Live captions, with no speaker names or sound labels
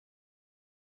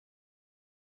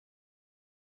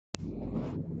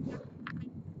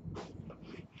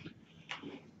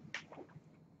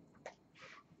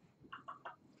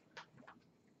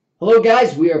Hello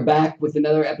guys, we are back with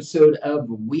another episode of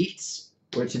Wheats,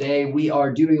 where today we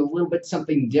are doing a little bit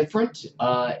something different.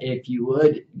 If you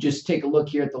would, just take a look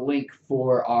here at the link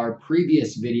for our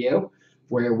previous video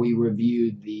where we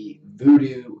reviewed the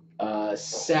Voodoo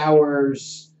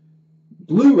Sours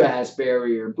Blue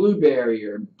Raspberry or Blueberry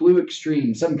or Blue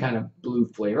Extreme, some kind of blue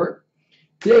flavor.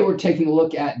 Today we're taking a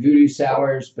look at Voodoo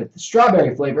Sours, but the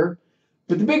strawberry flavor.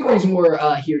 But the big reason we're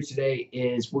here today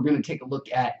is we're going to take a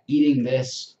look at eating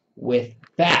this with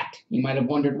fat. You might have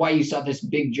wondered why you saw this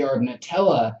big jar of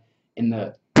Nutella in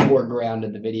the foreground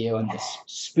of the video and this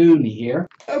spoon here.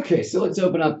 Okay, so let's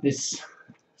open up this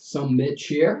sumbitch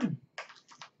here.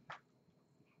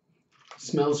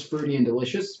 Smells fruity and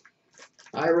delicious.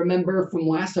 I remember from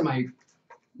last time I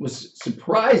was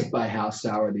surprised by how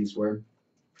sour these were.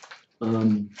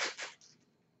 And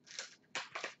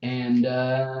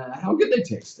how good they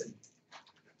tasted.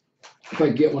 If I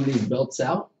get one of these belts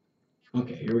out.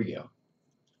 Okay, here we go.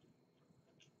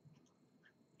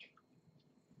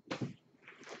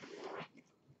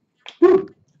 Woo.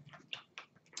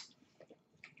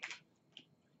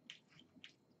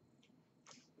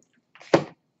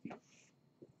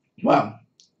 Wow.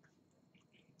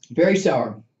 Very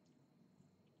sour.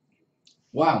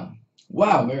 Wow.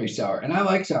 Wow, very sour. And I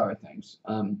like sour things.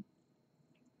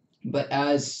 But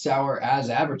as sour as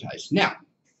advertised. Now,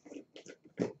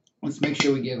 let's make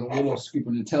sure we get a little scoop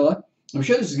of Nutella. I'm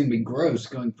sure this is going to be gross,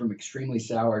 going from extremely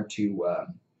sour to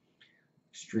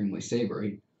extremely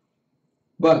savory.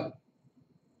 But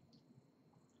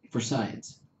for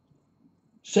science,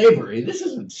 savory. This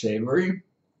isn't savory.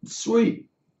 It's sweet.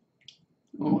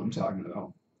 I don't know what I'm talking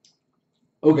about.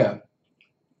 Okay.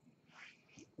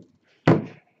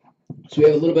 So we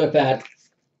have a little bit of fat.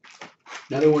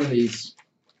 Another one of these.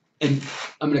 And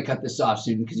I'm going to cut this off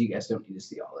soon because you guys don't need to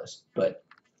see all this. But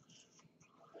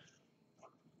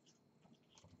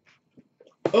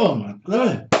oh my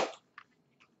God.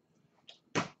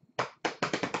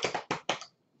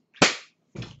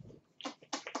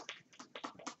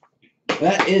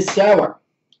 That is sour.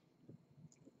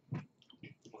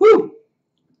 Whew.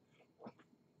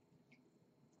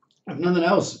 If nothing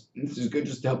else, this is good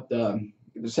just to help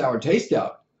get the sour taste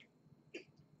out.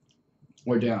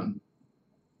 We're down.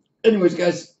 Anyways,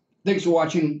 guys, thanks for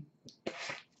watching.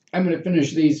 I'm going to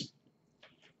finish these.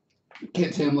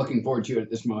 Can't say I'm looking forward to it at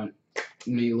this moment.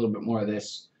 Maybe a little bit more of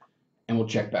this, and we'll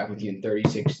check back with you in 30,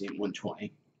 60, and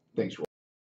 120. Thanks for watching.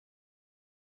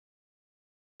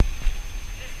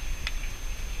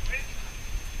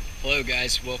 Hello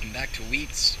guys, welcome back to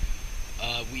Wheats.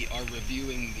 We are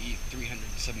reviewing the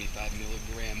 375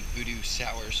 milligram Voodoo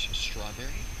Sours Strawberry,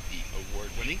 the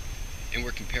award-winning, and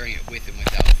we're comparing it with and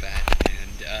without fat.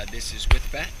 And this is with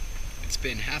fat. It's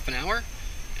been half an hour,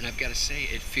 and I've got to say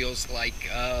it feels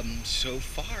like so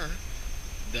far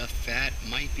the fat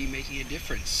might be making a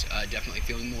difference. Definitely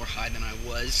feeling more high than I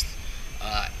was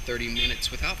 30 minutes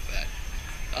without fat.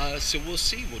 So we'll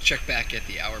see. We'll check back at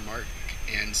the hour mark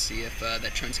and see if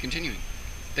that trend's continuing.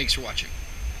 Thanks for watching.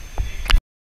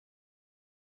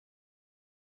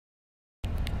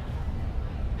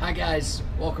 Hi guys,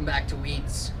 welcome back to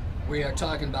Wheats. We are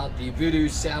talking about the Voodoo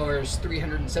Sours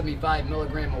 375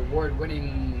 milligram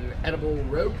award-winning edible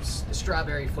ropes, the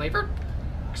strawberry flavor.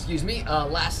 Excuse me.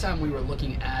 Last time we were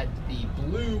looking at the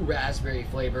blue raspberry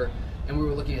flavor, and we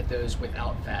were looking at those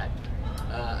without fat.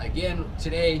 Again,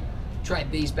 today,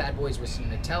 tried these bad boys with some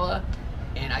Nutella,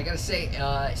 and I gotta say,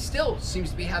 it still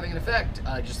seems to be having an effect,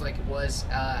 just like it was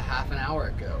half an hour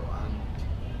ago.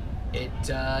 It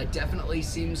definitely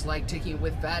seems like taking it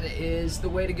with fat is the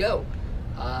way to go.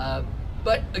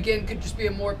 But again, could just be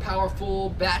a more powerful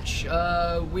batch.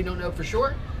 We don't know for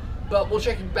sure, but we'll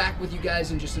check back with you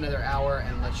guys in just another hour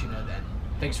and let you know then.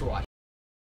 Thanks for watching.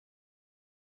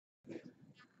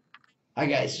 Hi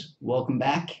guys, welcome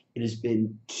back. It has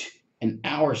been an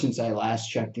hour since I last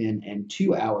checked in and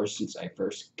 2 hours since I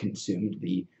first consumed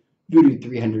the Voodoo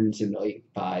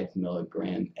 375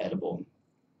 milligram edible.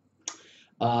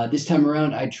 This time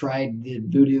around, I tried the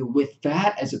Voodoo with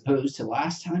fat as opposed to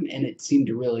last time, and it seemed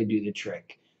to really do the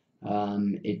trick.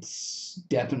 It's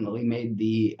definitely made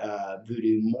the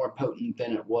Voodoo more potent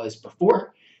than it was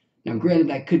before. Now, granted,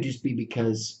 that could just be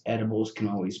because edibles can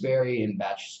always vary, and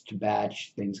batch to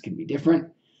batch, things can be different.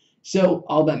 So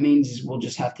all that means is we'll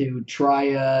just have to try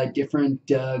a different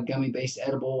gummy-based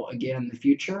edible again in the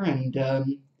future, and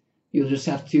you'll just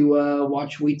have to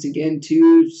watch Wheats again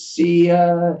to see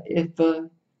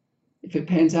if it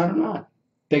pans out or not.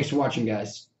 Thanks for watching,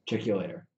 guys. Check you later.